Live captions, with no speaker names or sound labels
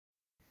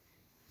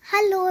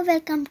Hello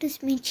welcome to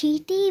స్మిచి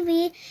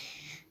TV.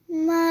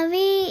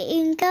 మావి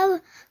ఇంకా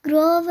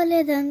grow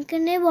అవ్వలేదు,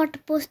 అందుకనే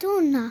వాటర్ పోస్తూ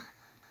ఉన్నా.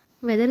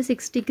 వెదర్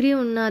 6 డిగ్రీ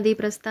ఉన్నది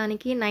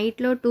ప్రస్తుతానికి.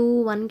 నైట్లో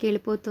 2-1కి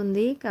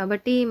వెళ్ళిపోతుంది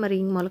కాబట్టి మరి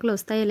మొలకలు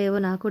వస్తాయో లేవో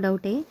నాకు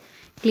డౌటే.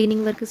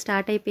 క్లీనింగ్ వర్క్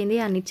స్టార్ట్ అయిపోయింది.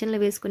 ఆ నిచ్చెనలు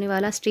వేసుకునే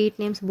వాళ్ళ స్ట్రీట్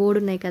నేమ్స్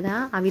బోర్డు ఉన్నాయి కదా,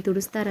 అవి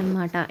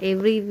తుడుస్తారనమాట.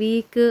 ఎవ్రీ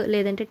వీక్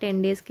లేదంటే 10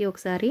 డేస్కి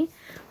ఒకసారి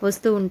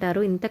వస్తూ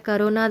ఉంటారు. ఇంత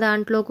కరోనా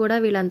దాంట్లో కూడా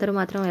వీళ్ళందరూ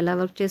మాత్రం ఎలా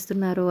వర్క్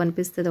చేస్తున్నారో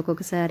అనిపిస్తుంది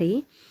ఒక్కొక్కసారి.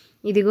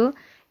 ఇదిగో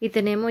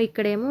ఇతనేమో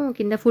ఇక్కడేమో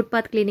కింద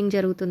ఫుట్పాత్ క్లీనింగ్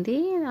జరుగుతుంది.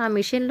 ఆ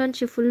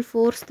మిషన్లోంచి ఫుల్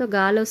ఫోర్స్తో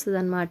గాలి వస్తుంది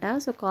అనమాట.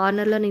 సో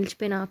కార్నర్లో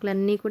నిలిచిపోయిన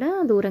ఆకులన్నీ కూడా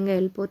దూరంగా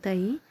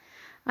వెళ్ళిపోతాయి.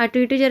 అటు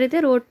ఇటు జరిగితే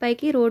రోడ్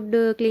పైకి రోడ్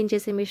క్లీన్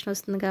చేసే మిషన్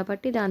వస్తుంది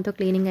కాబట్టి దాంతో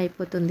క్లీనింగ్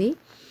అయిపోతుంది.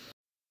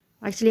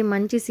 యాక్చువల్లీ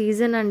మంచి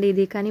సీజన్ అండి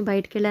ఇది, కానీ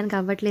బయటకు వెళ్ళడానికి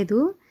అవ్వట్లేదు.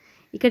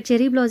 ఇక్కడ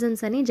చెరీ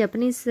బ్లాజమ్స్ అని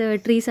జపనీస్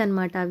ట్రీస్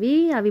అనమాట.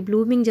 అవి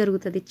బ్లూమింగ్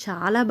జరుగుతుంది,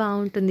 చాలా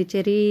బాగుంటుంది.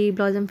 చెరీ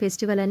బ్లాజమ్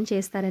ఫెస్టివల్ అని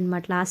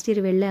చేస్తారనమాట. లాస్ట్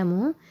ఇయర్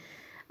వెళ్ళాము.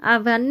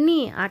 అవన్నీ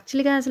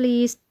యాక్చువల్గా అసలు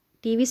ఈ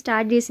టీవీ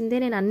స్టార్ట్ చేసిందే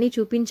నేను అన్నీ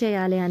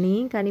చూపించేయాలి అని,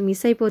 కానీ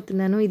మిస్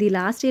అయిపోతున్నాను. ఇది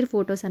లాస్ట్ ఇయర్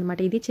ఫొటోస్ అనమాట.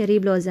 ఇది చెరీ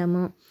బ్లాజమ్,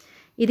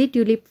 ఇది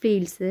ట్యూలిప్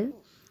ఫీల్డ్స్.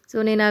 సో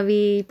నేను అవి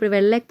ఇప్పుడు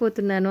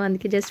వెళ్ళలేకపోతున్నాను,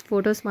 అందుకే జస్ట్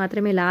ఫొటోస్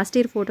మాత్రమే, లాస్ట్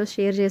ఇయర్ ఫొటోస్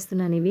షేర్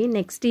చేస్తున్నాను. ఇవి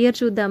నెక్స్ట్ ఇయర్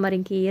చూద్దాం, మరి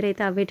ఇంక ఇయర్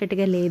అయితే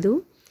అవ్వేటట్టుగా లేదు.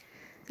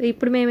 సో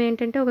ఇప్పుడు మేము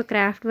ఏంటంటే ఒక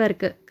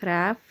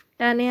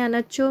క్రాఫ్ట్ అనే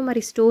అనొచ్చు,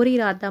 మరి స్టోరీ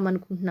రాద్దాం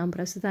అనుకుంటున్నాం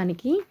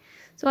ప్రస్తుతానికి.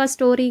 సో ఆ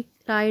స్టోరీ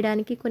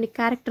రాయడానికి కొన్ని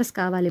క్యారెక్టర్స్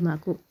కావాలి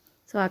మాకు.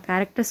 సో ఆ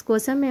క్యారెక్టర్స్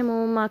కోసం మేము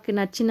మాకు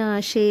నచ్చిన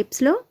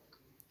షేప్స్లో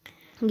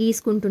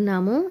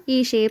గీసుకుంటున్నాము. ఈ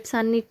షేప్స్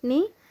అన్నిటినీ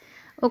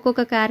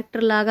ఒక్కొక్క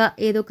క్యారెక్టర్ లాగా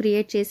ఏదో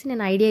క్రియేట్ చేసి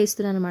నేను ఐడియా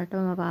ఇస్తున్నాను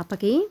అనమాట మా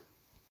పాపకి.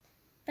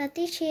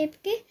 ప్రతి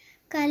షేప్కి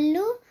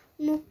కళ్ళు,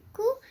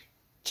 ముక్కు,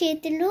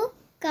 చేతులు,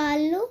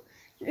 కాళ్ళు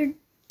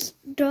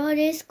డ్రా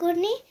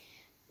చేసుకొని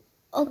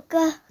ఒక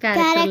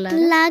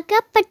క్యారెక్టర్ లాగా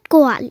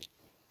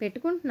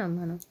పెట్టుకుంటున్నాం.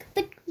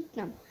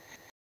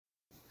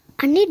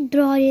 అన్నీ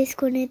డ్రా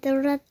చేసుకునే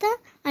తర్వాత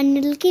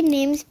అన్నిటికి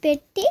నేమ్స్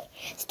పెట్టి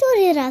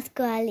స్టోరీ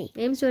రాసుకోవాలి.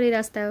 ఏం స్టోరీ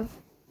రాస్తావు?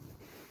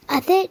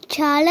 అదే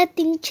చాలా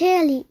థింక్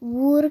చేయాలి,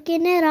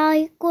 ఊరికేనే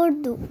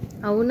రాయకూడదు.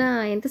 అవునా?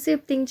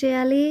 ఎంతసేపు థింక్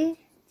చేయాలి?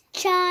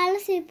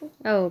 చాలాసేపు.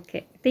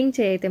 ఓకే, థింక్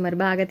చేయి అయితే, మరి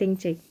బాగా థింక్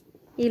చేయి.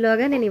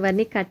 ఈలోగా నేను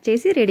ఇవన్నీ కట్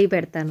చేసి రెడీ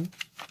పెడతాను.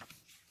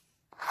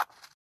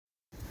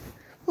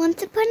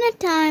 Once upon a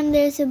time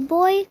there's a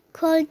boy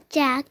called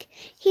Jack.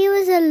 He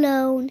was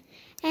alone,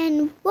 and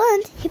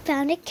once he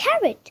found a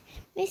carrot,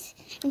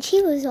 and she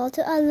was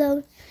also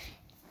alone,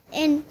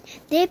 and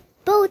they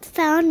both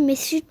found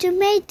Mr.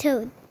 Tomato,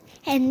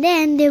 and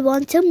then they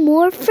wanted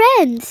more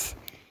friends.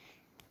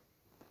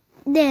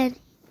 Then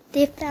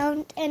they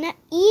found an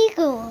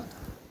eagle.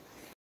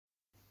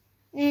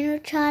 నేను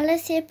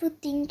చాలాసేపు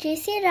think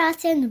చేసి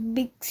రాసాను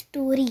big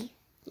story.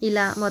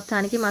 ఇలా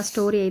మొత్తానికి మా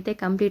story అయితే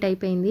complete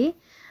అయిపోయింది.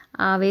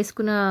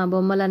 వేసుకున్న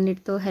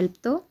బొమ్మలన్నిటితో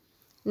హెల్ప్తో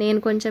నేను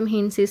కొంచెం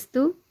హింట్స్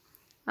ఇస్తూ,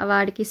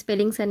 వాడికి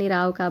స్పెల్లింగ్స్ అన్నీ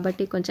రావు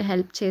కాబట్టి కొంచెం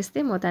హెల్ప్ చేస్తే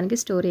మొత్తానికి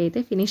స్టోరీ అయితే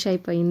ఫినిష్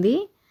అయిపోయింది.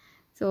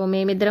 సో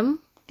మేమిద్దరం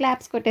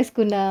claps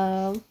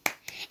కొట్టేసుకున్నాం.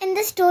 And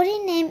the story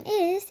name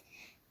is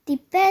The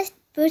Best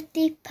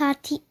Birthday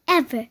Party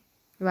Ever.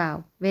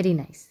 Wow, very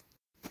nice.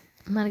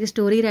 మనకి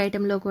స్టోరీ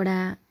రాయటంలో కూడా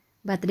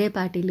బర్త్డే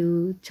పార్టీలు,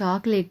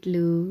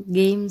 చాక్లెట్లు,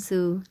 గేమ్స్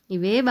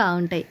ఇవే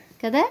బాగుంటాయి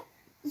కదా.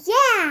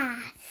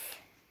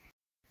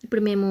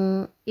 ఇప్పుడు మేము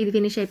ఇది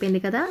ఫినిష్ అయిపోయింది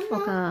కదా,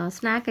 ఒక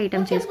స్నాక్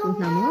ఐటెం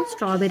చేసుకుంటున్నాము.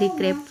 Strawberry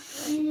crepe.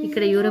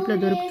 ఇక్కడ యూరోప్లో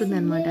దొరుకుతుంది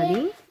అనమాట.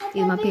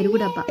 ఇది మా పెరుగు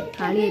డబ్బా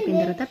ఖాళీ అయిపోయిన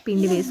తర్వాత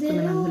పిండి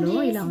వేసుకున్నాను. అందులో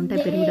ఇలా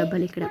ఉంటాయి పెరుగు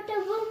డబ్బాలు ఇక్కడ.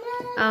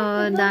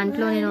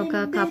 దాంట్లో నేను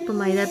ఒక కప్పు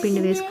మైదా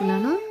పిండి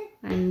వేసుకున్నాను,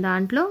 అండ్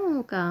దాంట్లో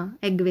ఒక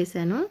ఎగ్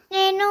వేసాను.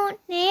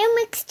 నేను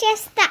మిక్స్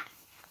చేస్తా.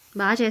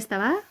 బాగా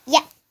చేస్తావా?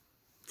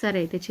 సరే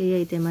అయితే చెయ్యి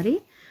అయితే. మరి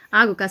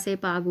ఆగు,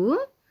 కాసేపు ఆగు.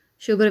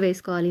 షుగర్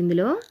వేసుకోవాలి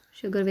ఇందులో.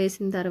 షుగర్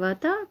వేసిన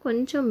తర్వాత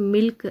కొంచెం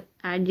మిల్క్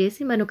యాడ్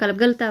చేసి, మరి నువ్వు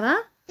కలపగలుగుతావా?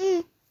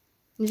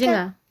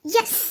 నిజంగా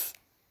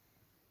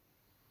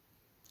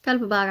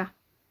కలుపు బాగా.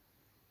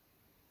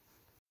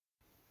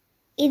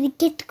 ఇది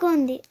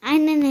కిట్టుకుంది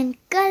ఆయన, నేను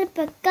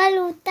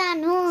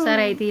కలుపుతాను.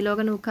 సరే అయితే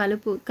ఈలోగా నువ్వు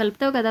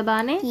కలుపుతావు కదా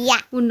బాగానే.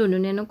 ఉండు,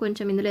 నేను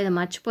కొంచెం ఇందులో ఏదో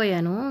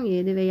మర్చిపోయాను.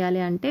 ఏది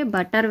వేయాలి అంటే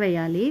బటర్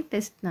వేయాలి,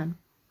 తెస్తున్నాను.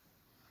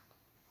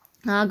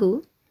 ఆగు,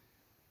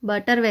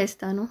 బటర్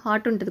వేస్తాను.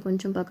 హాట్ ఉంటుంది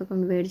కొంచెం, పక్కకు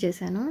వేడి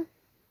చేశాను.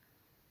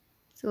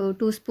 సో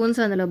 2 స్పూన్స్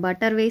అందులో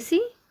బటర్ వేసి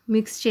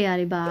మిక్స్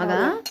చేయాలి బాగా.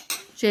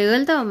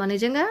 చేయగలుగుతావమ్మా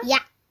నిజంగా?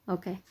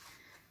 ఓకే.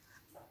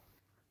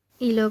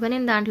 ఈలోగా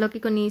నేను దాంట్లోకి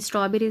కొన్ని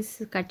స్ట్రాబెర్రీస్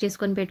కట్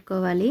చేసుకొని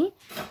పెట్టుకోవాలి.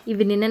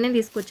 ఇవి నిన్ననే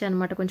తీసుకొచ్చాను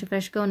అనమాట, కొంచెం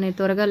ఫ్రెష్గా ఉన్నాయి.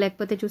 త్వరగా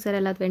లేకపోతే చూసారు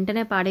ఎలా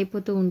వెంటనే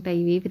పాడైపోతూ ఉంటాయి.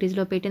 ఇవి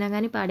ఫ్రిడ్జ్లో పెట్టినా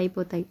కానీ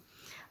పాడైపోతాయి.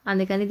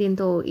 అందుకని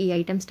దీంతో ఈ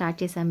ఐటెం స్టార్ట్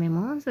చేసాం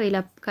మేము. సో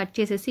ఇలా కట్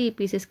చేసేసి ఈ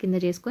పీసెస్ కింద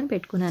చేసుకొని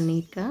పెట్టుకున్నాను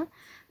నీట్గా.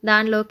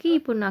 దానిలోకి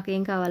ఇప్పుడు నాకు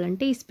ఏం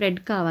కావాలంటే ఈ స్ప్రెడ్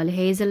కావాలి,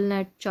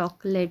 హేజల్నట్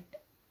చాక్లెట్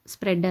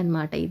స్ప్రెడ్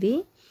అనమాట. ఇది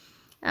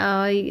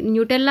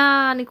న్యూటెల్లా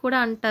అని కూడా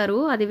అంటారు,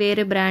 అది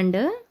వేరే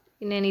బ్రాండ్.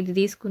 నేను ఇది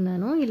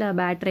తీసుకున్నాను. ఇలా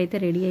బ్యాటర్ అయితే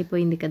రెడీ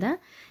అయిపోయింది కదా.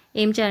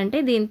 ఏం చేయాలంటే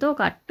దీంతో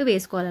ఒక అట్టు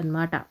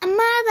వేసుకోవాలన్నమాట.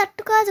 అమ్మా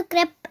అట్టు కాదు,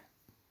 క్రెప్.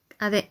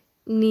 అదే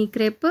నీ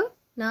క్రెప్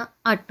నా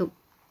అట్టు.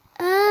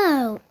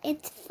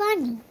 it's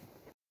funny.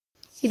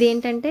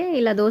 ఇదేంటంటే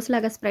ఇలా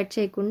దోశలాగా స్ప్రెడ్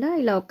చేయకుండా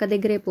ఇలా ఒక్క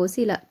దగ్గరే పోసి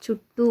ఇలా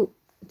చుట్టూ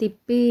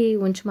తిప్పి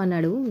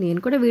ఉంచమన్నాడు. నేను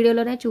కూడా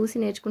వీడియోలోనే చూసి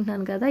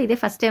నేర్చుకుంటున్నాను కదా, ఇదే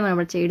ఫస్ట్ టైం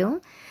అన్నమాట చేయడం.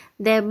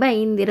 దెబ్బ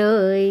అయింది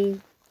రోయ్.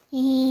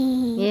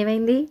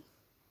 ఏమైంది?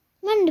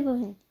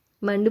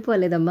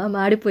 మండిపోలేదమ్మా,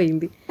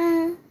 మాడిపోయింది.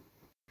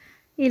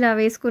 ఇలా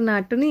వేసుకున్న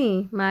అట్టుని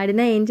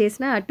మాడినా ఏం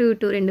చేసినా అటు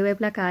ఇటు రెండు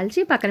వైపులా కాల్చి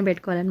పక్కన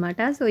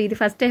పెట్టుకోవాలన్నమాట. సో ఇది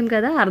ఫస్ట్ టైం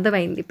కదా,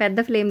 అర్థమైంది. పెద్ద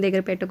ఫ్లేమ్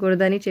దగ్గర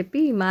పెట్టకూడదని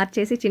చెప్పి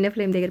మార్చేసి చిన్న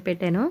ఫ్లేమ్ దగ్గర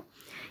పెట్టాను.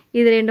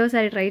 ఇది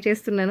రెండోసారి ట్రై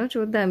చేస్తున్నాను.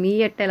 చూద్దాం ఈ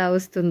అట్టు ఎలా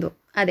వస్తుందో,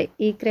 అదే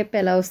ఈ క్రెప్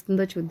ఎలా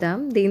వస్తుందో చూద్దాం.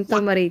 దీంతో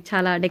మరి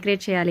చాలా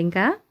డెకరేట్ చేయాలి,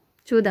 ఇంకా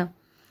చూద్దాం.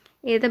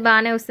 ఏదో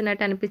బాగానే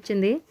వస్తున్నట్టు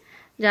అనిపించింది.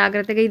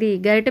 జాగ్రత్తగా ఇది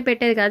గరిటె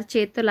పెట్టేది కాదు,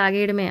 చేత్తో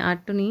లాగేయడమే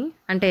అట్టుని.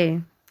 అంటే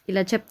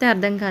ఇలా చెప్తే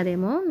అర్థం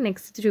కాదేమో,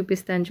 నెక్స్ట్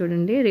చూపిస్తాను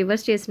చూడండి.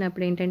 రివర్స్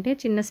చేసినప్పుడు ఏంటంటే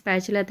చిన్న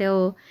స్పాచులాతో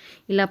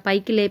ఇలా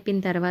పైకి లేపిన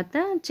తర్వాత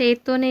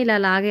చేత్తోనే ఇలా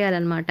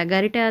లాగేయాలన్నమాట.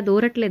 గరిట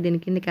దూరట్లేదు, దీని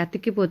కిందకి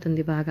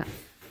అతుక్కిపోతుంది బాగా.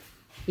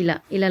 ఇలా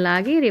ఇలా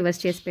లాగి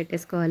రివర్స్ చేసి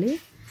పెట్టేసుకోవాలి.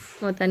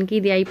 మొత్తానికి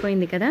ఇది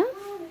అయిపోయింది కదా,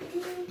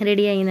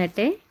 రెడీ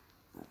అయినట్టే.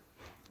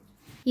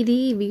 ఇది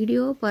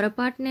వీడియో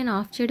పొరపాటు నేను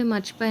ఆఫ్ చేయడం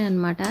మర్చిపోయాను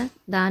అనమాట.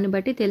 దాన్ని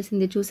బట్టి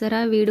తెలిసింది.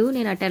 చూసారా వీడు,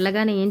 నేను అటు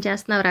వెళ్ళగానే ఏం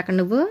చేస్తున్నావు అక్కడ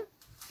నువ్వు?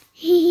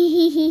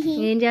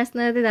 ఏం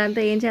చేస్తున్నావు?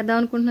 దాంతో ఏం చేద్దాం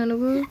అనుకుంటున్నావు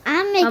నువ్వు?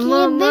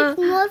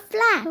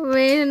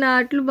 నా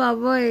అట్లు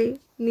బాబోయ్,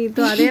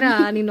 నీతో అదేరా,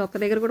 నేను ఒక్క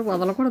దగ్గర కూడా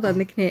వదలకూడదు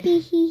అందుకనే.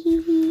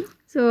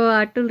 సో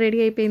అట్టులు రెడీ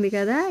అయిపోయింది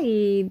కదా.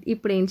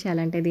 ఇప్పుడు ఏం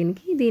చేయాలంటే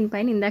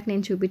దీనిపైన ఇందాక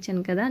నేను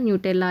చూపించాను కదా,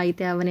 న్యూటెల్లా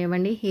అయితే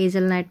అవనివ్వండి,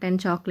 hazel nut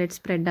and chocolate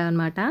spread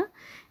అనమాట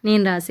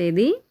నేను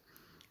రాసేది.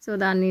 సో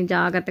దాన్ని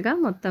జాగ్రత్తగా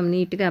మొత్తం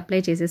నీట్గా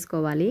అప్లై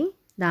చేసేసుకోవాలి.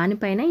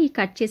 దానిపైన ఈ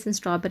కట్ చేసిన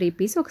స్ట్రాబెర్రీ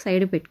పీస్ ఒక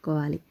సైడ్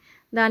పెట్టుకోవాలి.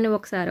 దాన్ని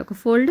ఒకసారి ఒక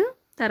ఫోల్డ్,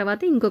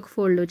 తర్వాత ఇంకొక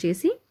ఫోల్డ్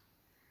చేసి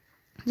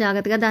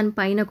జాగ్రత్తగా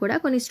దానిపైన కూడా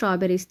కొన్ని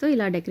స్ట్రాబెర్రీస్తో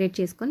ఇలా డెకరేట్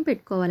చేసుకొని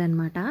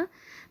పెట్టుకోవాలన్నమాట.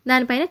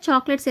 దానిపైన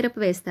చాక్లెట్ సిరప్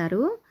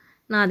వేస్తారు.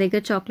 నా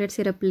దగ్గర చాక్లెట్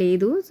సిరప్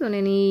లేదు. సో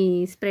నేను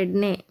ఈ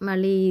స్ప్రెడ్నే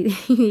మళ్ళీ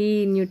ఈ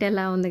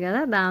న్యూటెల్లా ఉంది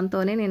కదా,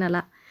 దాంతోనే నేను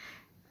అలా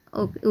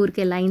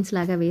ఊరికే లైన్స్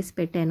లాగా వేసి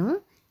పెట్టాను.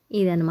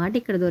 ఇదనమాట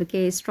ఇక్కడ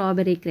దొరికే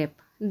స్ట్రాబెర్రీ క్రెప్.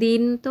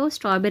 దీంతో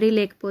స్ట్రాబెర్రీ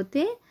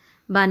లేకపోతే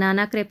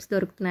బనానా క్రెప్స్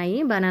దొరుకుతున్నాయి,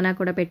 బనానా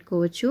కూడా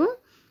పెట్టుకోవచ్చు.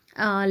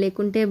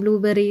 లేకుంటే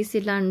బ్లూబెర్రీస్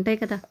ఇట్లా ఉంటాయి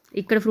కదా,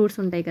 ఇక్కడ ఫ్రూట్స్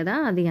ఉంటాయి కదా,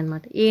 అది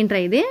అనమాట. ఏంట్రా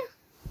ఇది?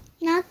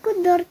 నాకు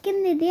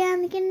దొరికింది ఇది,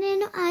 అందుకే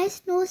నేను ఐస్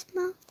నోస్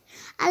మౌత్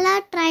అలా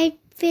ట్రై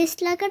ఫేస్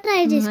లాగా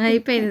ట్రై చేసి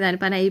అయిపోయింది. దాని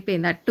పని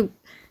అయిపోయింది. అట్టు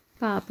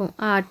పాపం,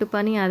 ఆ అట్టు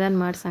పని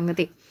అదనమాట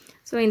సంగతి.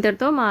 సో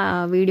ఇంతటితో మా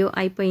వీడియో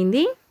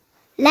అయిపోయింది.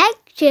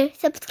 Like, share,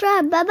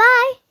 subscribe.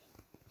 బాయ్.